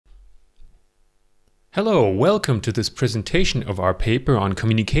Hello, welcome to this presentation of our paper on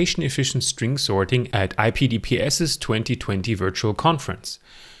communication efficient string sorting at IPDPS' 2020 virtual conference.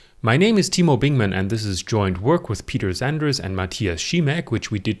 My name is Timo Bingmann and this is joint work with Peter Sanders and Matthias Schimek, which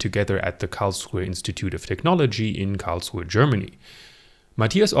we did together at the Karlsruhe Institute of Technology in Karlsruhe, Germany.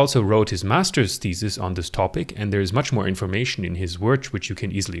 Matthias also wrote his master's thesis on this topic, and there is much more information in his work which you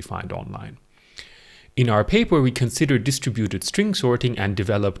can easily find online. In our paper, we considered distributed string sorting and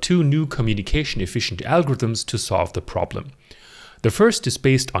developed two new communication-efficient algorithms to solve the problem. The first is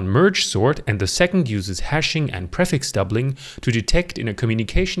based on merge sort, and the second uses hashing and prefix doubling to detect in a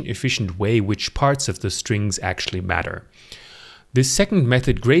communication-efficient way which parts of the strings actually matter. This second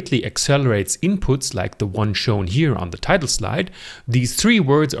method greatly accelerates inputs like the one shown here on the title slide. These three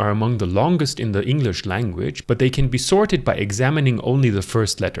words are among the longest in the English language, but they can be sorted by examining only the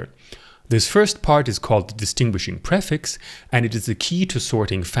first letter. This first part is called the distinguishing prefix, and it is the key to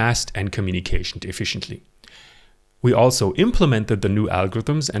sorting fast and communication efficiently. We also implemented the new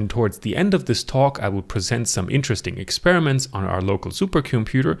algorithms, and towards the end of this talk I will present some interesting experiments on our local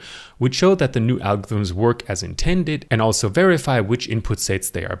supercomputer which show that the new algorithms work as intended and also verify which input sets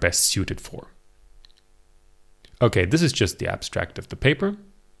they are best suited for. Okay, this is just the abstract of the paper.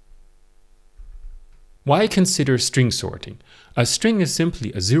 Why consider string sorting? A string is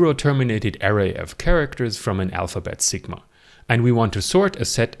simply a zero-terminated array of characters from an alphabet sigma, and we want to sort a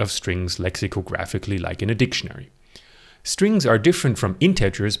set of strings lexicographically like in a dictionary. Strings are different from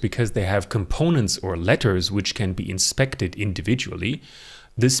integers because they have components or letters which can be inspected individually.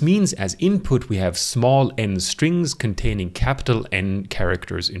 This means as input we have small n strings containing capital N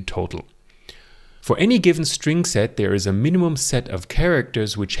characters in total. For any given string set, there is a minimum set of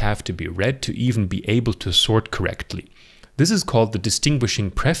characters which have to be read to even be able to sort correctly. This is called the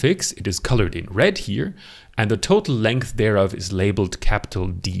distinguishing prefix. It is colored in red here, and the total length thereof is labeled capital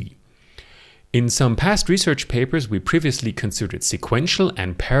D. In some past research papers, we previously considered sequential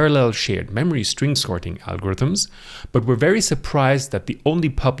and parallel shared memory string sorting algorithms, but were very surprised that the only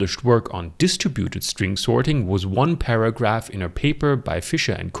published work on distributed string sorting was one paragraph in a paper by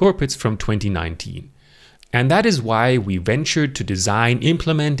Fischer and Korpitz from 2019. And that is why we ventured to design,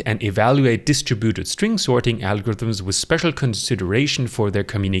 implement, and evaluate distributed string sorting algorithms with special consideration for their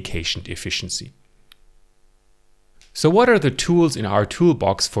communication efficiency. So what are the tools in our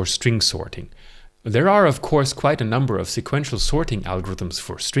toolbox for string sorting? There are of course quite a number of sequential sorting algorithms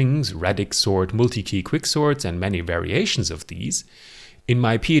for strings, radix sort, multi-key quicksorts, and many variations of these. In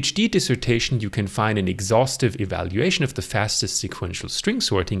my PhD dissertation you can find an exhaustive evaluation of the fastest sequential string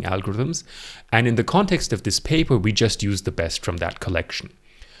sorting algorithms, and in the context of this paper we just used the best from that collection.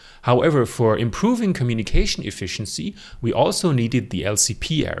 However, for improving communication efficiency, we also needed the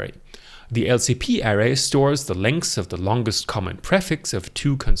LCP array. The LCP array stores the lengths of the longest common prefix of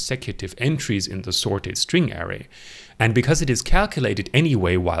two consecutive entries in the sorted string array. And because it is calculated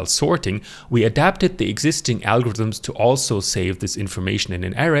anyway while sorting, we adapted the existing algorithms to also save this information in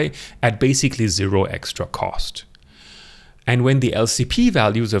an array at basically zero extra cost. And when the LCP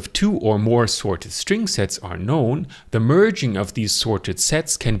values of two or more sorted string sets are known, the merging of these sorted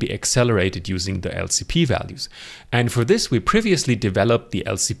sets can be accelerated using the LCP values. And for this we previously developed the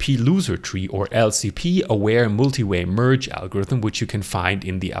LCP loser tree or LCP aware multi-way merge algorithm, which you can find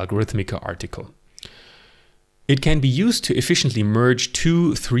in the Algorithmica article. It can be used to efficiently merge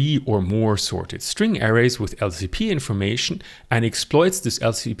two, three, or more sorted string arrays with LCP information and exploits this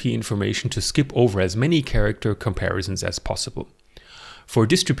LCP information to skip over as many character comparisons as possible. For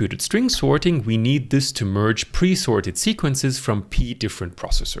distributed string sorting, we need this to merge pre-sorted sequences from p different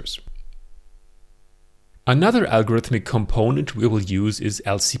processors. Another algorithmic component we will use is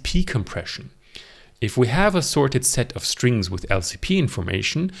LCP compression. If we have a sorted set of strings with LCP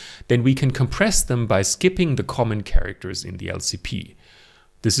information, then we can compress them by skipping the common characters in the LCP.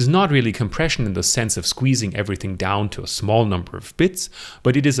 This is not really compression in the sense of squeezing everything down to a small number of bits,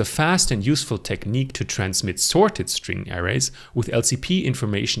 but it is a fast and useful technique to transmit sorted string arrays with LCP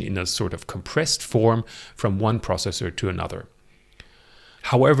information in a sort of compressed form from one processor to another.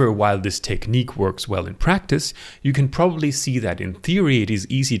 However, while this technique works well in practice, you can probably see that in theory it is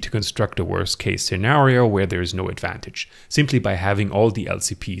easy to construct a worst case scenario where there is no advantage, simply by having all the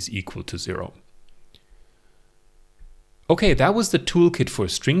LCPs equal to 0. Okay, that was the toolkit for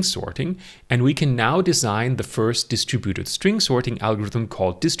string sorting, and we can now design the first distributed string sorting algorithm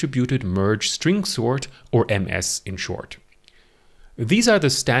called distributed merge string sort, or MS in short. These are the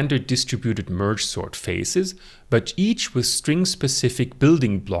standard distributed merge sort phases, but each with string-specific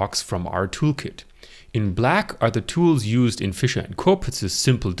building blocks from our toolkit. In black are the tools used in Fischer and Korpitz's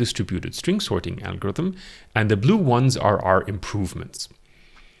simple distributed string sorting algorithm, and the blue ones are our improvements.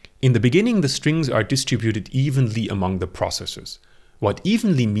 In the beginning, the strings are distributed evenly among the processors. What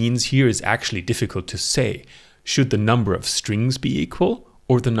evenly means here is actually difficult to say. Should the number of strings be equal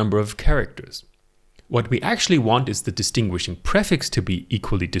or the number of characters? What we actually want is the distinguishing prefix to be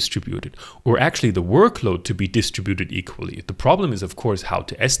equally distributed, or actually the workload to be distributed equally. The problem is, of course, how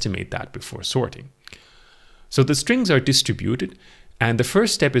to estimate that before sorting. So the strings are distributed, and the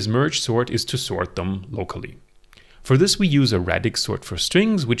first step is merge sort is to sort them locally. For this we use a radix sort for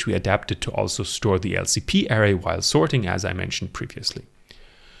strings, which we adapted to also store the LCP array while sorting, as I mentioned previously.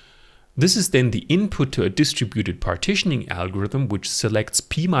 This is then the input to a distributed partitioning algorithm which selects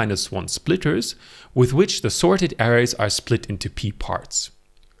p-1 splitters with which the sorted arrays are split into p parts.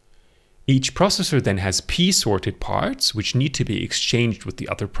 Each processor then has p sorted parts which need to be exchanged with the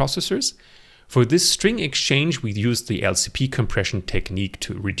other processors. For this string exchange we use the LCP compression technique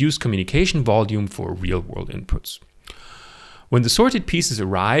to reduce communication volume for real-world inputs. When the sorted pieces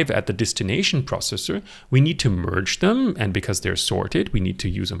arrive at the destination processor, we need to merge them, and because they're sorted, we need to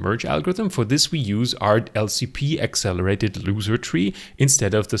use a merge algorithm. For this, we use our LCP accelerated loser tree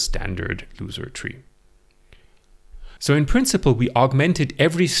instead of the standard loser tree. So in principle, we augmented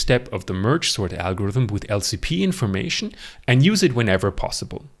every step of the merge sort algorithm with LCP information and use it whenever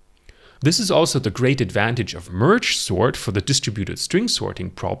possible. This is also the great advantage of merge sort for the distributed string sorting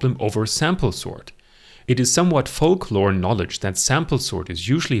problem over sample sort. It is somewhat folklore knowledge that sample sort is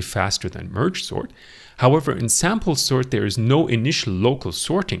usually faster than merge sort. However, in sample sort there is no initial local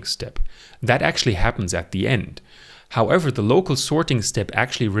sorting step. That actually happens at the end. However, the local sorting step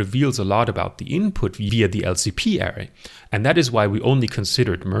actually reveals a lot about the input via the LCP array, and that is why we only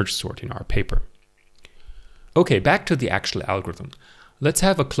considered merge sort in our paper. Okay, back to the actual algorithm. Let's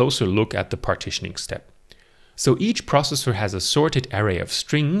have a closer look at the partitioning step. So each processor has a sorted array of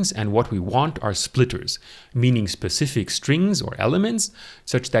strings, and what we want are splitters, meaning specific strings or elements,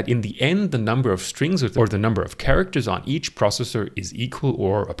 such that in the end the number of strings or the number of characters on each processor is equal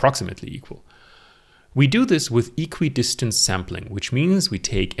or approximately equal. We do this with equidistant sampling, which means we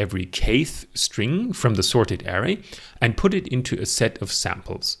take every kth string from the sorted array and put it into a set of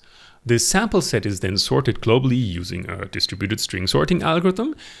samples. This sample set is then sorted globally using a distributed string sorting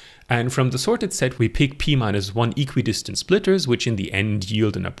algorithm. And from the sorted set, we pick p-1 equidistant splitters, which in the end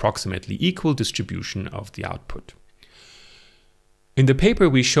yield an approximately equal distribution of the output. In the paper,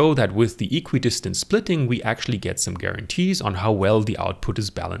 we show that with the equidistant splitting, we actually get some guarantees on how well the output is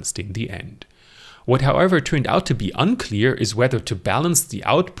balanced in the end. What, however, turned out to be unclear is whether to balance the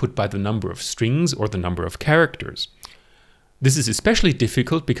output by the number of strings or the number of characters. This is especially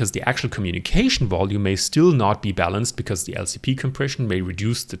difficult because the actual communication volume may still not be balanced because the LCP compression may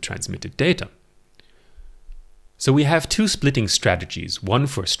reduce the transmitted data. So we have two splitting strategies, one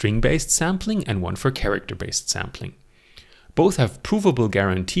for string-based sampling and one for character-based sampling. Both have provable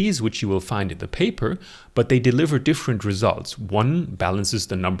guarantees, which you will find in the paper, but they deliver different results. One balances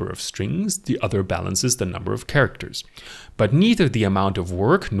the number of strings, the other balances the number of characters. But neither the amount of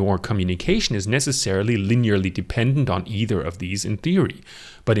work nor communication is necessarily linearly dependent on either of these in theory.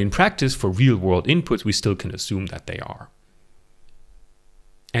 But in practice, for real-world inputs, we still can assume that they are.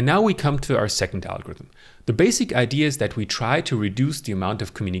 And now we come to our second algorithm. The basic idea is that we try to reduce the amount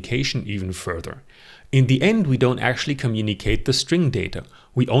of communication even further. In the end, we don't actually communicate the string data.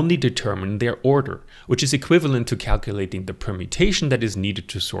 We only determine their order, which is equivalent to calculating the permutation that is needed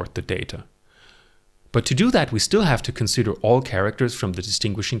to sort the data. But to do that, we still have to consider all characters from the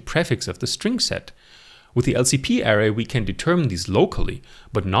distinguishing prefix of the string set. With the LCP array, we can determine these locally,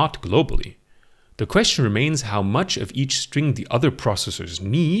 but not globally. The question remains how much of each string the other processors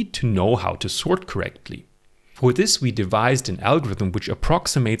need to know how to sort correctly. For this, we devised an algorithm which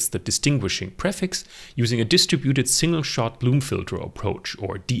approximates the distinguishing prefix using a distributed single-shot Bloom filter approach,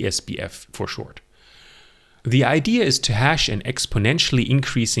 or DSBF for short. The idea is to hash an exponentially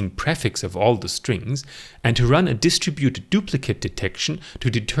increasing prefix of all the strings and to run a distributed duplicate detection to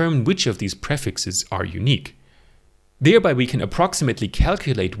determine which of these prefixes are unique. Thereby, we can approximately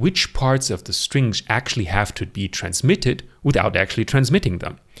calculate which parts of the strings actually have to be transmitted without actually transmitting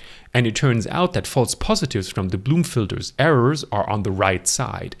them. And it turns out that false positives from the Bloom filter's errors are on the right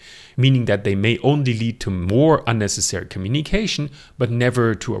side, meaning that they may only lead to more unnecessary communication, but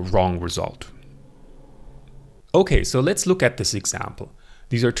never to a wrong result. Okay, so let's look at this example.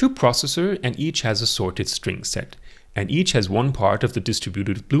 These are two processors and each has a sorted string set, and each has one part of the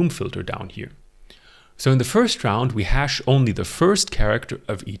distributed Bloom filter down here. So in the first round, we hash only the first character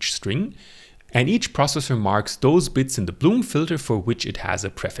of each string, and each processor marks those bits in the Bloom filter for which it has a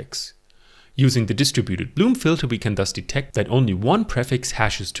prefix. Using the distributed Bloom filter, we can thus detect that only one prefix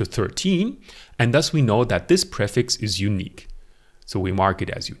hashes to 13, and thus we know that this prefix is unique. So we mark it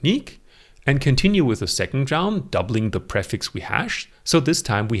as unique and continue with the second round, doubling the prefix we hashed. So this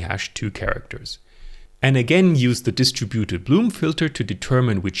time we hash 2 characters. And again use the distributed Bloom filter to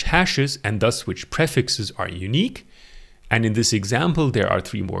determine which hashes and thus which prefixes are unique. And in this example, there are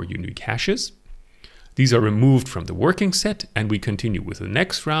 3 more unique hashes. These are removed from the working set, and we continue with the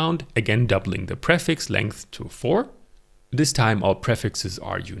next round, again doubling the prefix length to 4. This time all prefixes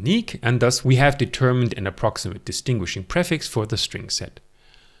are unique, and thus we have determined an approximate distinguishing prefix for the string set.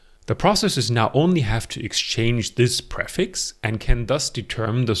 The processors now only have to exchange this prefix and can thus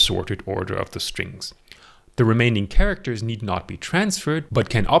determine the sorted order of the strings. The remaining characters need not be transferred, but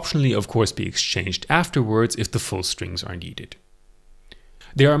can optionally of course be exchanged afterwards if the full strings are needed.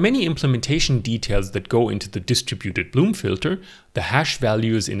 There are many implementation details that go into the distributed Bloom filter. The hash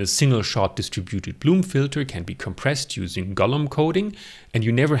values in a single-shot distributed Bloom filter can be compressed using Golem coding, and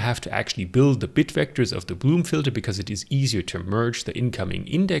you never have to actually build the bit vectors of the Bloom filter because it is easier to merge the incoming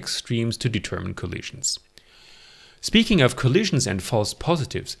index streams to determine collisions. Speaking of collisions and false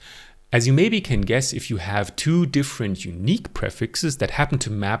positives, as you maybe can guess, if you have 2 different unique prefixes that happen to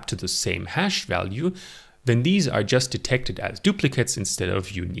map to the same hash value, then these are just detected as duplicates instead of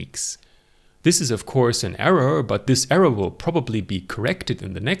uniques. This is of course an error, but this error will probably be corrected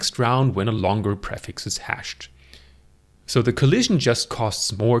in the next round when a longer prefix is hashed. So the collision just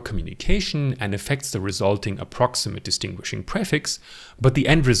costs more communication and affects the resulting approximate distinguishing prefix, but the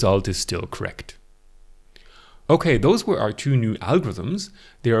end result is still correct. Okay, those were our 2 new algorithms.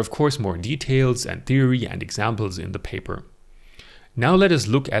 There are of course more details and theory and examples in the paper. Now let us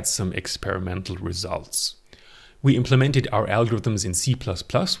look at some experimental results. We implemented our algorithms in C++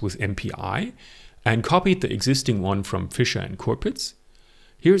 with MPI and copied the existing one from Fisher and Corpitz.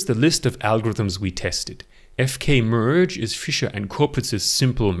 Here's the list of algorithms we tested. fkmerge is Fisher and Corpitz's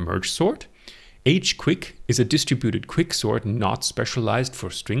simple merge sort. hquick is a distributed quicksort not specialized for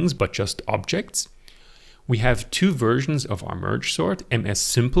strings but just objects. We have 2 versions of our merge sort,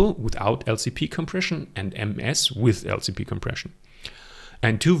 mssimple without LCP compression and ms with LCP compression.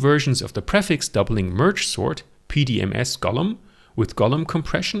 And 2 versions of the prefix doubling merge sort, pdms golem with golem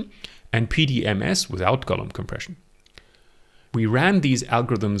compression and pdms without golem compression. We ran these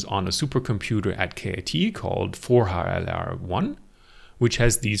algorithms on a supercomputer at KIT called 4HLR1, which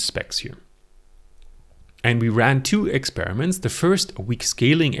has these specs here. And we ran 2 experiments, the first a weak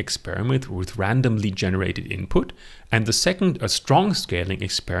scaling experiment with randomly generated input, and the second a strong scaling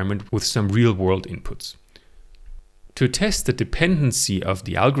experiment with some real-world inputs. To test the dependency of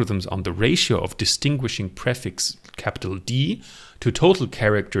the algorithms on the ratio of distinguishing prefix D to total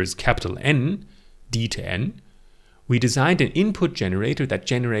characters N, D to N, we designed an input generator that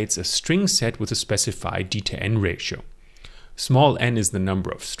generates a string set with a specified D to N ratio. Small n is the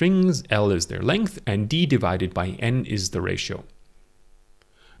number of strings, L is their length, and D divided by N is the ratio.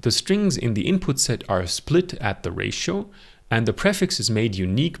 The strings in the input set are split at the ratio, and the prefix is made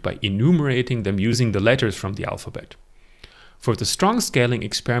unique by enumerating them using the letters from the alphabet. For the strong scaling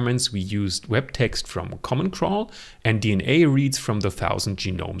experiments, we used web text from Common Crawl and DNA reads from the 1000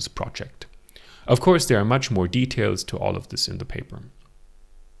 Genomes project. Of course, there are much more details to all of this in the paper.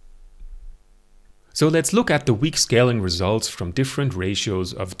 So let's look at the weak scaling results from different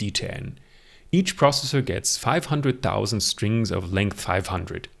ratios of D to N. Each processor gets 500,000 strings of length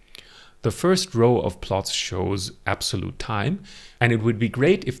 500. The first row of plots shows absolute time, and it would be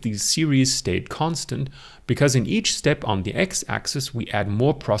great if these series stayed constant, because in each step on the x-axis we add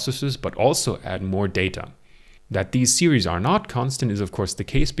more processors but also add more data. That these series are not constant is of course the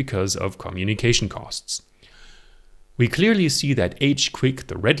case because of communication costs. We clearly see that hquick,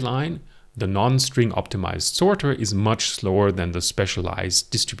 the red line, the non-string optimized sorter, is much slower than the specialized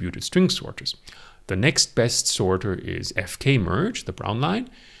distributed string sorters. The next best sorter is fkmerge, the brown line,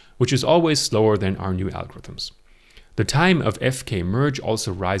 which is always slower than our new algorithms. The time of fkmerge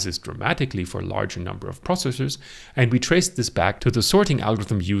also rises dramatically for a larger number of processors, and we traced this back to the sorting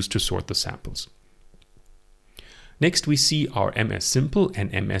algorithm used to sort the samples. Next we see our mssimple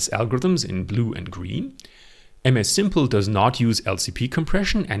and ms algorithms in blue and green. mssimple does not use LCP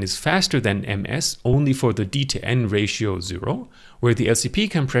compression and is faster than ms only for the D to N ratio 0, where the LCP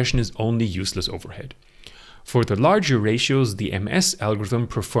compression is only useless overhead. For the larger ratios, the ms algorithm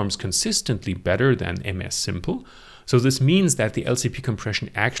performs consistently better than mssimple, so this means that the LCP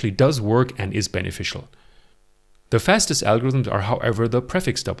compression actually does work and is beneficial. The fastest algorithms are, however, the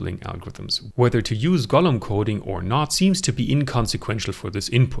prefix doubling algorithms. Whether to use Golem coding or not seems to be inconsequential for this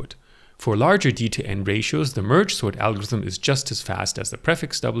input. For larger D to N ratios, the merge sort algorithm is just as fast as the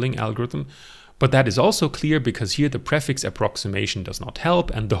prefix doubling algorithm, but that is also clear because here the prefix approximation does not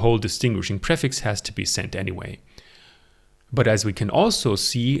help and the whole distinguishing prefix has to be sent anyway. But as we can also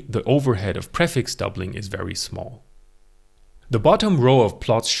see, the overhead of prefix doubling is very small. The bottom row of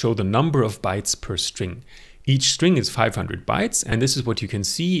plots show the number of bytes per string. Each string is 500 bytes, and this is what you can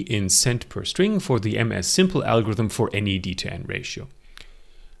see in cent per string for the MS simple algorithm for any D/N ratio.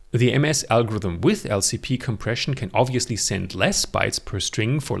 The MS algorithm with LCP compression can obviously send less bytes per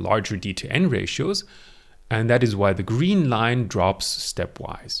string for larger D/N ratios, and that is why the green line drops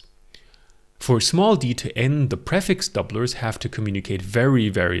stepwise. For small D/N, the prefix doublers have to communicate very,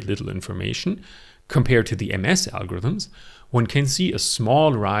 very little information compared to the MS algorithms. One can see a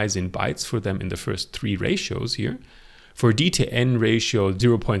small rise in bytes for them in the first 3 ratios here. For D/N ratio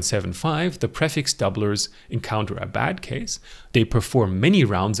 0.75, the prefix doublers encounter a bad case. They perform many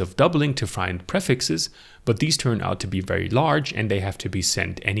rounds of doubling to find prefixes, but these turn out to be very large and they have to be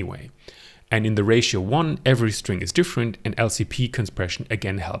sent anyway. And in the ratio 1, every string is different, and LCP compression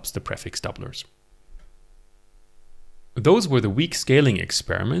again helps the prefix doublers. Those were the weak scaling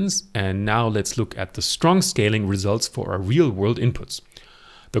experiments, and now let's look at the strong scaling results for our real-world inputs.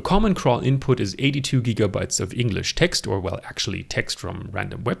 The common crawl input is 82 gigabytes of English text, or well, actually text from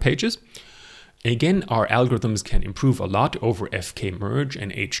random web pages. Again, our algorithms can improve a lot over fkmerge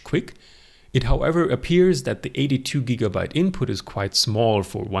and hquick. It, however, appears that the 82 gigabyte input is quite small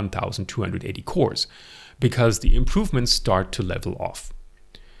for 1280 cores, because the improvements start to level off.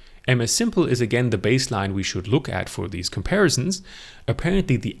 MS Simple is again the baseline we should look at for these comparisons.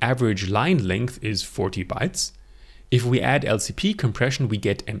 Apparently the average line length is 40 bytes. If we add LCP compression, we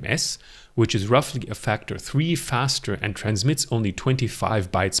get MS, which is roughly a factor 3 faster and transmits only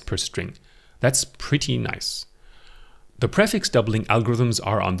 25 bytes per string. That's pretty nice. The prefix doubling algorithms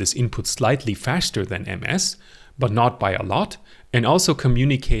are on this input slightly faster than MS, but not by a lot, and also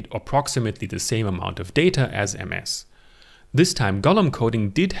communicate approximately the same amount of data as MS. This time Golem coding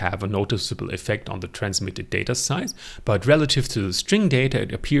did have a noticeable effect on the transmitted data size, but relative to the string data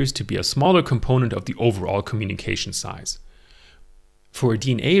it appears to be a smaller component of the overall communication size. For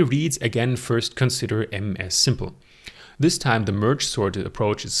DNA reads, again first consider MS Simple. This time the merge sorted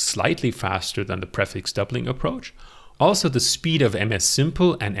approach is slightly faster than the prefix doubling approach. Also the speed of MS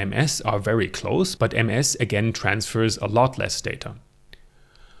Simple and MS are very close, but MS again transfers a lot less data.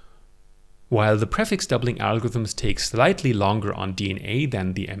 While the prefix doubling algorithms take slightly longer on DNA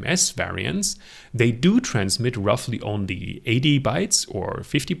than the MS variants, they do transmit roughly only 80 bytes or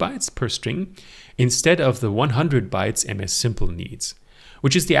 50 bytes per string instead of the 100 bytes MS Simple needs,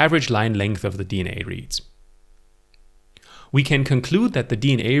 which is the average line length of the DNA reads. We can conclude that the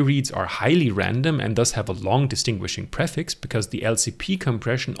DNA reads are highly random and thus have a long distinguishing prefix because the LCP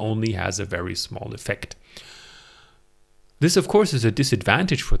compression only has a very small effect. This of course is a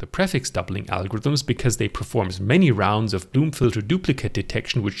disadvantage for the prefix doubling algorithms because they perform many rounds of Bloom filter duplicate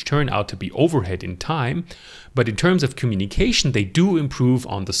detection which turn out to be overhead in time, but in terms of communication they do improve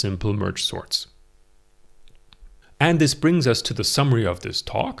on the simple merge sorts. And this brings us to the summary of this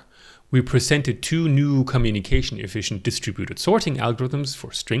talk. We presented 2 new communication efficient distributed sorting algorithms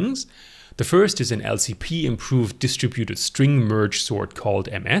for strings. The first is an LCP improved distributed string merge sort called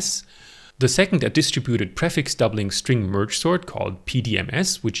MS. The second, a distributed prefix doubling string merge sort called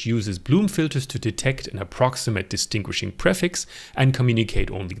PDMS, which uses Bloom filters to detect an approximate distinguishing prefix and communicate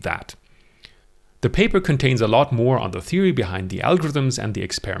only that. The paper contains a lot more on the theory behind the algorithms and the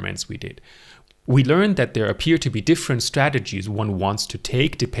experiments we did. We learned that there appear to be different strategies one wants to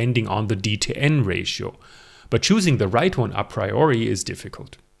take depending on the D/N ratio, but choosing the right one a priori is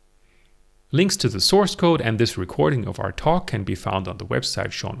difficult. Links to the source code and this recording of our talk can be found on the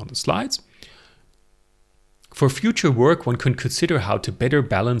website shown on the slides. For future work, one can consider how to better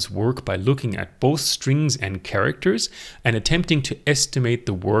balance work by looking at both strings and characters and attempting to estimate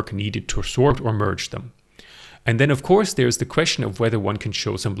the work needed to sort or merge them. And then of course there's the question of whether one can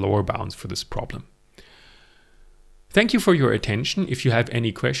show some lower bounds for this problem. Thank you for your attention. If you have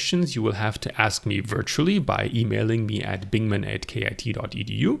any questions, you will have to ask me virtually by emailing me at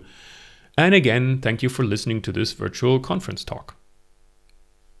bingman@kit.edu. And again, thank you for listening to this virtual conference talk.